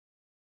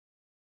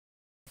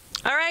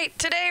All right,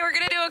 today we're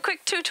going to do a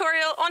quick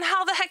tutorial on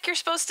how the heck you're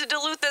supposed to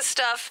dilute this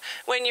stuff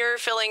when you're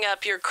filling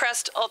up your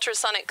Crest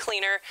Ultrasonic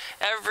cleaner.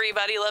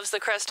 Everybody loves the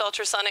Crest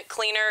Ultrasonic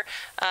cleaner.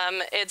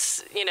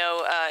 It's,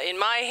 in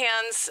my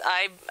hands.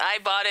 I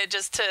bought it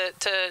just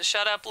to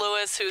shut up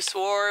Lewis, who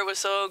swore it was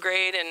so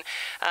great, and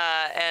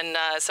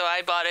so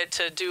I bought it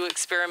to do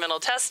experimental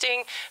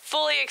testing,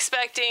 fully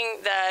expecting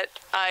that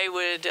I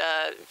would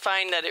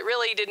find that it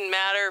really didn't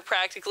matter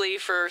practically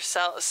for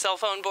cell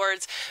phone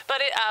boards, but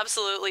it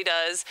absolutely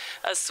does.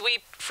 A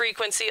sweep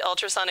frequency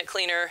ultrasonic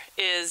cleaner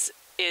is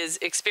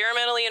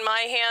experimentally in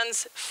my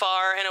hands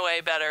far and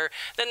away better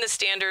than the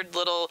standard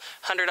little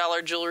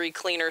 $100 jewelry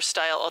cleaner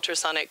style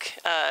ultrasonic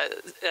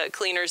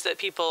cleaners that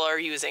people are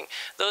using.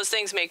 Those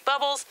things make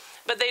bubbles,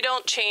 but they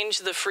don't change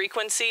the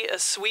frequency. A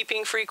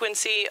sweeping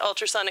frequency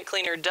ultrasonic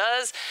cleaner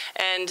does,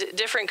 and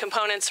different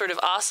components sort of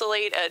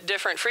oscillate at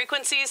different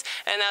frequencies,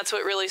 and that's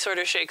what really sort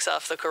of shakes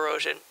off the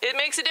corrosion. It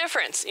makes a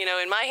difference.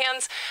 In my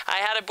hands, I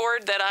had a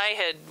board that I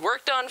had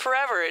worked on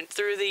forever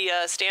through the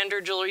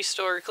standard jewelry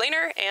store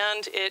cleaner,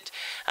 and it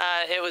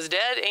was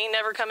dead, ain't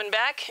never coming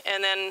back,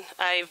 and then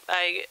I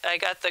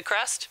got the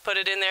Crest, put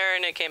it in there,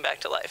 and it came back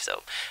to life.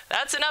 So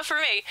that's enough for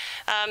me.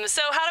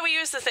 So how do we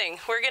use the thing?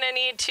 We're going to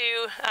need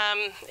to,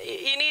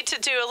 you need to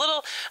do a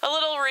little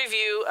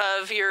review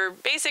of your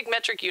basic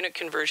metric unit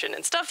conversion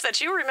and stuff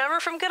that you remember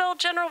from good old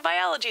general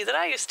biology that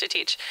I used to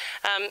teach.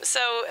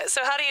 So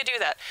how do you do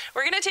that?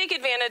 We're going to take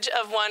advantage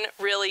of one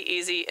really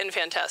easy and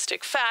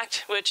fantastic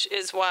fact, which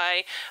is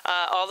why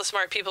all the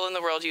smart people in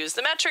the world use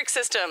the metric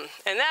system,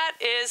 and that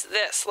is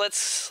this.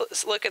 Let's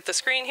look at the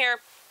screen here.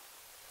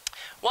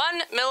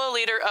 1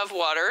 milliliter of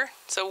water.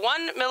 So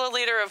 1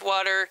 milliliter of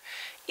water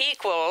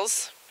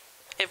equals,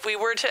 if we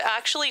were to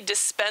actually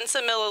dispense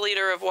a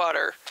milliliter of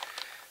water,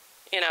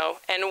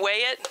 and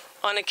weigh it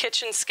on a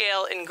kitchen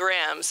scale in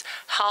grams,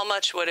 how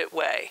much would it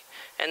weigh?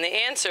 And the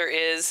answer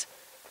is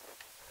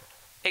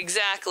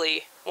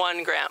exactly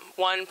 1 gram,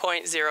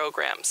 1.0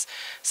 grams.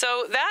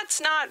 So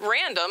that's not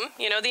random.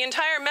 The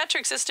entire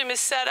metric system is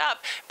set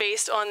up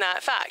based on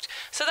that fact.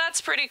 So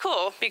that's pretty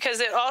cool,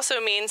 because it also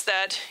means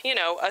that,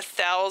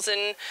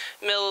 1,000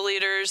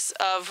 milliliters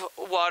of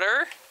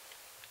water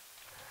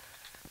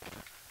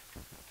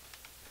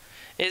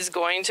is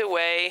going to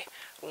weigh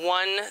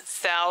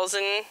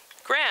 1,000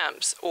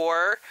 grams,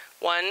 or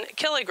 1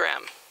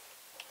 kilogram.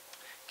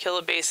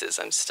 Kilobases.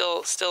 I'm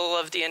still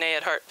love DNA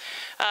at heart.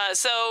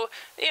 So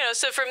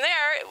from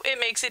there, it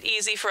makes it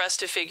easy for us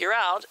to figure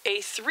out a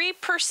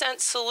 3%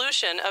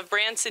 solution of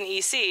Branson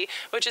EC,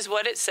 which is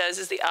what it says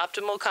is the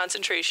optimal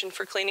concentration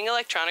for cleaning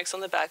electronics on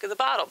the back of the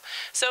bottle.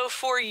 So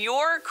for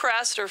your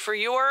Crest, or for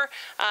your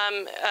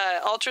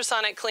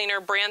ultrasonic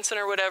cleaner, Branson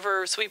or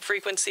whatever sweep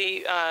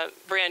frequency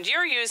brand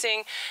you're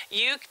using,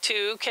 you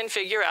too can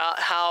figure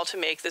out how to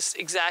make this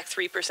exact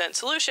 3%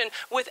 solution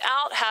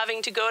without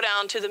having to go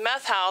down to the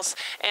meth house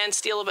and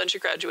steal a bunch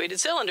of graduated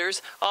cylinders.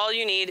 All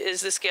you need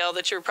is the scale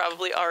that you're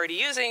probably already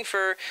using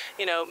for,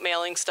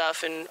 mailing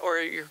stuff, or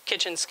your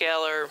kitchen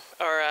scale, or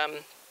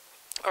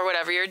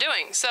whatever you're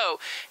doing. So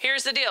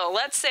here's the deal.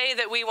 Let's say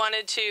that we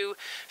wanted to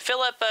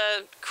fill up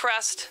a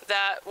Crest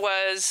that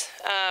was,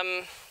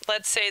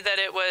 let's say that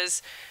it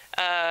was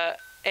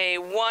a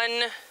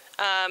 1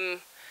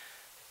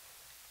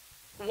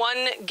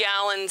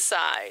 gallon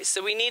size.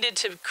 So we needed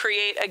to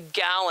create a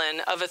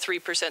gallon of a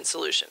 3%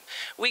 solution.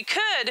 We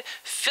could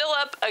fill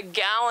up a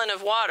gallon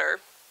of water,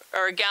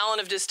 or a gallon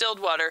of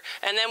distilled water,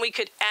 and then we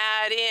could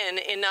add in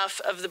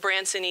enough of the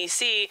Branson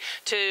EC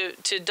to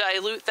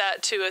dilute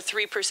that to a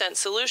 3%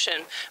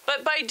 solution.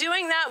 But by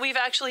doing that, we've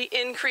actually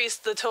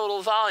increased the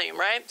total volume,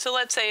 right? So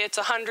let's say it's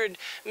 100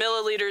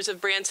 milliliters of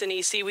Branson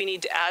EC we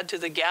need to add to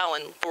the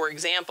gallon, for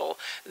example.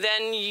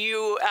 Then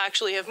you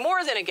actually have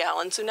more than a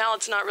gallon, so now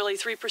it's not really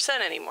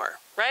 3% anymore,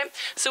 right?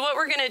 So what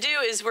we're going to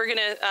do is we're going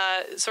to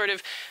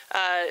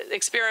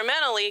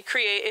experimentally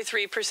create a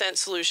 3%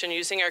 solution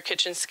using our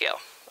kitchen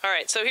scale. All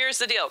right, so here's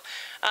the deal.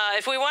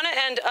 If we want to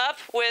end up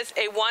with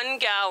a 1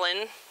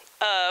 gallon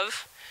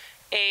of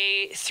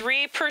a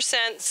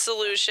 3%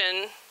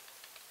 solution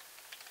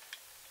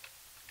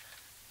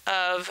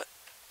of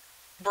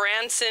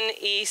Branson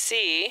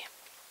EC,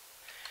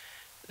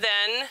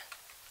 then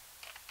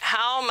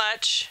how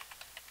much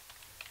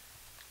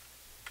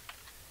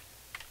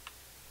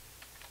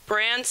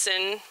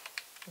Branson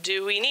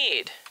do we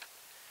need?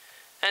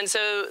 And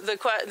so the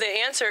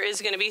answer is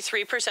going to be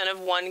 3% of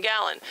 1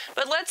 gallon.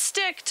 But let's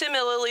stick to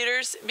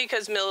milliliters,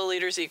 because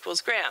milliliters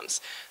equals grams.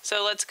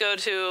 So let's go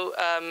to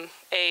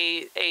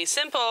a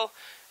simple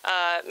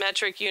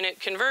metric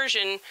unit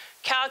conversion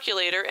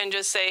calculator and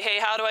just say, hey,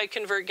 how do I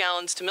convert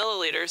gallons to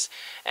milliliters?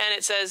 And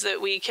it says that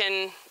we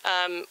can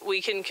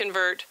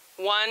convert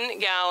 1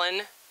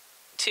 gallon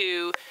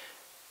to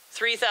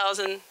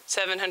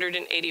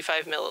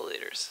 3,785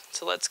 milliliters.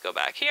 So let's go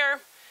back here,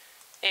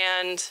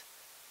 and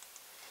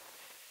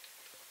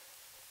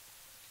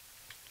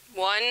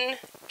 1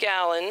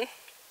 gallon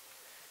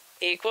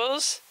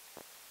equals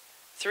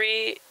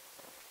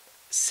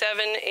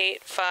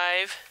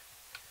 3,785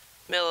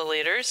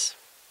 milliliters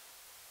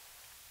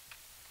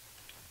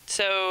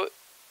So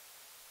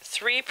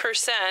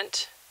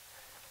 3%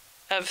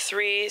 of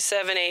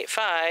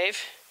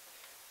 3,785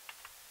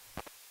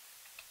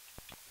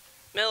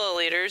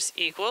 milliliters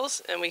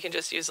equals, and we can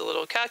just use a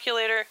little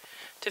calculator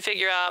to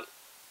figure out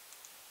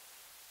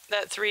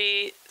that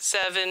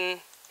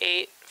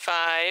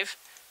 3,785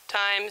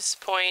 times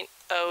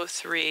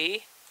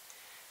 0.03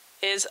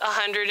 is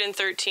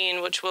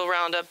 113, which will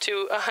round up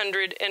to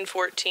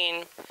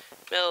 114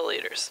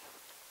 milliliters.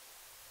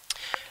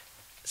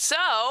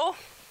 So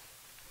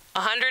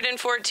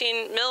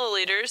 114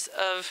 milliliters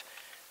of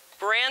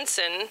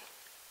Branson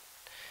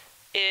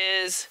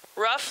is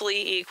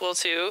roughly equal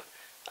to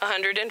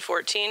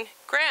 114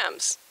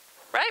 grams,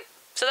 right?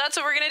 So that's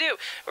what we're going to do.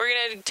 We're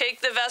going to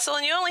take the vessel,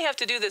 and you only have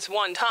to do this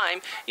one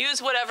time.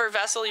 Use whatever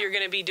vessel you're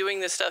going to be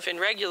doing this stuff in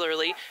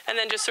regularly, and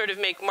then just sort of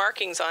make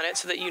markings on it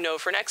so that you know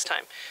for next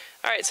time.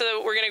 All right,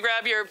 so we're going to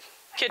grab your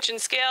kitchen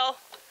scale,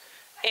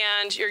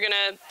 and you're going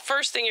to,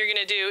 first thing you're going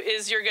to do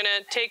is you're going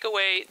to take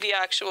away the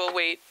actual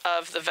weight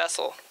of the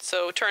vessel.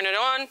 So turn it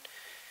on,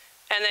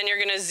 and then you're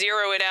going to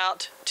zero it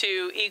out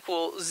to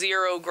equal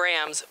 0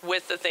 grams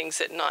with the thing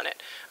sitting on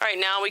it. All right,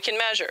 now we can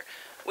measure.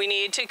 We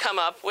need to come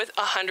up with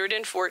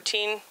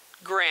 114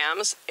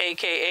 grams,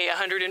 aka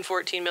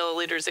 114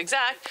 milliliters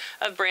exact,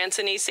 of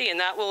Branson EC, and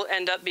that will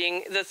end up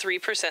being the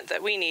 3%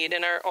 that we need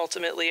in our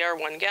ultimately our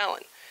 1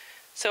 gallon.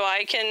 So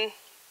I can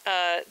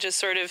just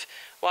sort of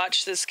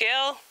watch the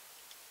scale,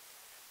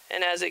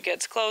 and as it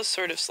gets close,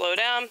 sort of slow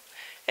down.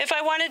 If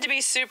I wanted to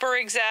be super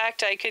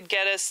exact, I could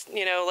get us,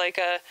 you know, like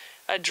a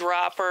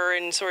dropper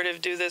and sort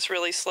of do this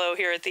really slow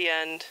here at the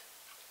end.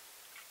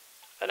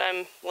 But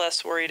I'm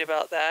less worried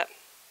about that.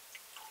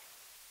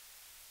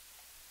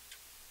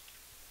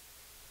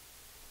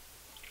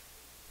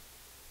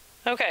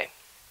 Okay,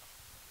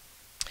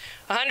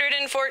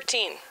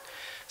 114.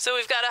 So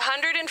we've got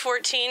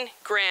 114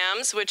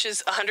 grams, which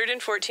is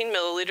 114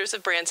 milliliters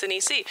of Branson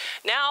EC.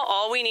 Now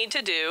all we need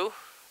to do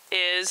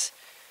is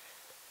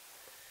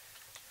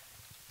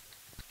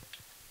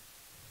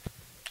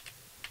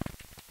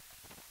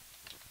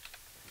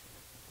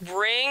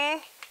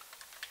bring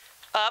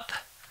up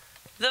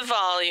the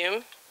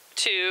volume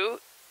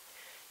to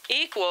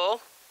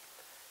equal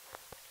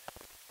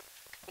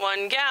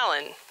 1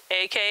 gallon,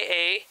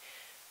 aka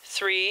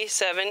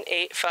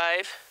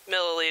 3,785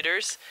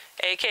 milliliters,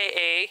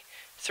 aka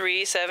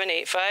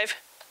 3,785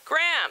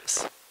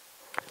 grams,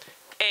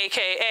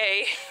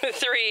 aka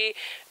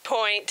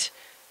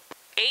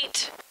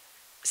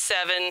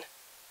 3.87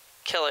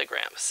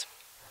 kilograms.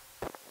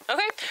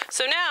 Okay,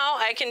 so now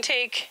I can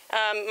take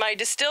my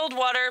distilled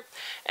water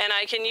and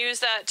I can use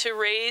that to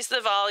raise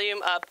the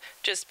volume up,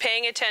 just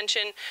paying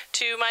attention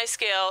to my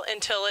scale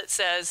until it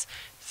says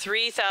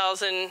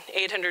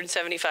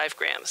 3,875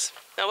 grams.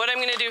 Now what I'm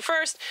going to do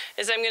first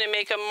is I'm going to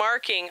make a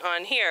marking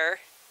on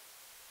here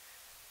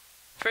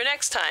for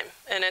next time,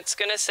 and it's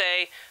going to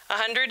say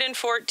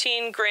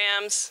 114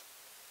 grams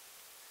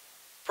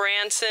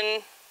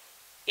Branson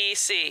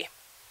EC.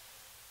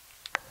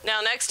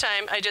 Now next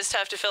time I just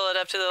have to fill it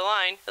up to the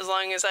line as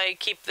long as I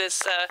keep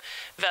this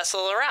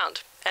vessel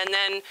around. And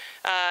then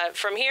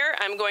from here,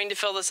 I'm going to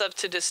fill this up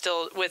to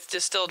distilled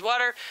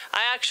water.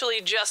 I actually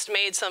just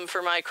made some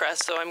for my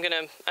crest, so I'm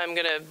gonna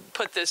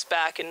put this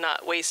back and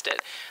not waste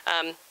it.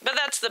 But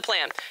that's the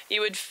plan.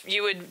 You would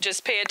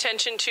just pay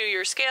attention to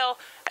your scale,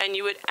 and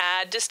you would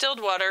add distilled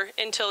water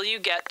until you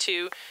get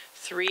to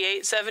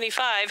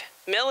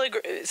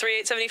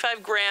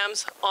 3,875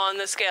 grams on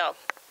the scale.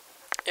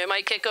 It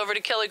might kick over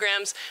to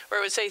kilograms, where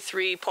it would say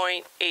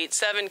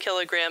 3.87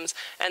 kilograms,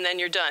 and then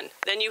you're done.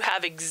 Then you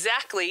have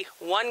exactly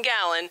 1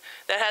 gallon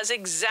that has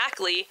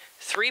exactly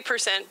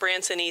 3%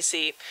 Branson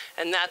EC,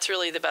 and that's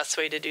really the best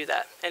way to do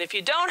that. And if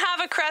you don't have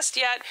a crest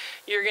yet,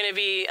 you're going to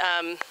be,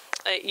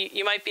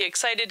 you might be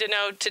excited to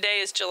know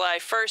today is July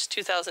 1st,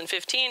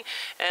 2015,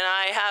 and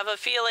I have a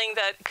feeling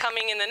that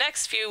coming in the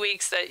next few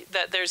weeks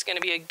that there's going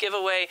to be a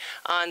giveaway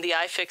on the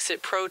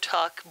iFixit Pro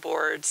Talk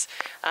boards.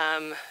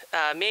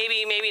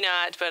 Maybe, maybe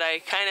not, but I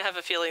kind of have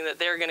a feeling that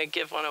they're going to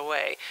give one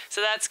away.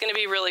 So that's going to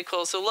be really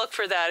cool. So look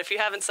for that. If you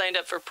haven't signed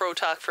up for Pro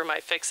Talk for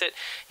MyFixit,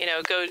 you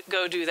know, go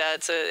do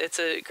that. It's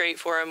a great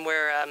forum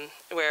where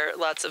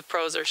lots of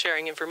pros are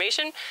sharing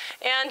information,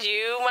 and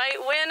you might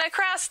win a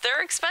crest.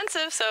 They're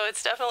expensive, so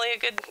it's definitely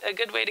a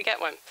good way to get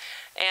one.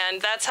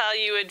 And that's how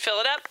you would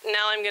fill it up.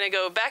 Now I'm going to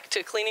go back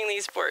to cleaning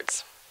these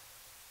boards.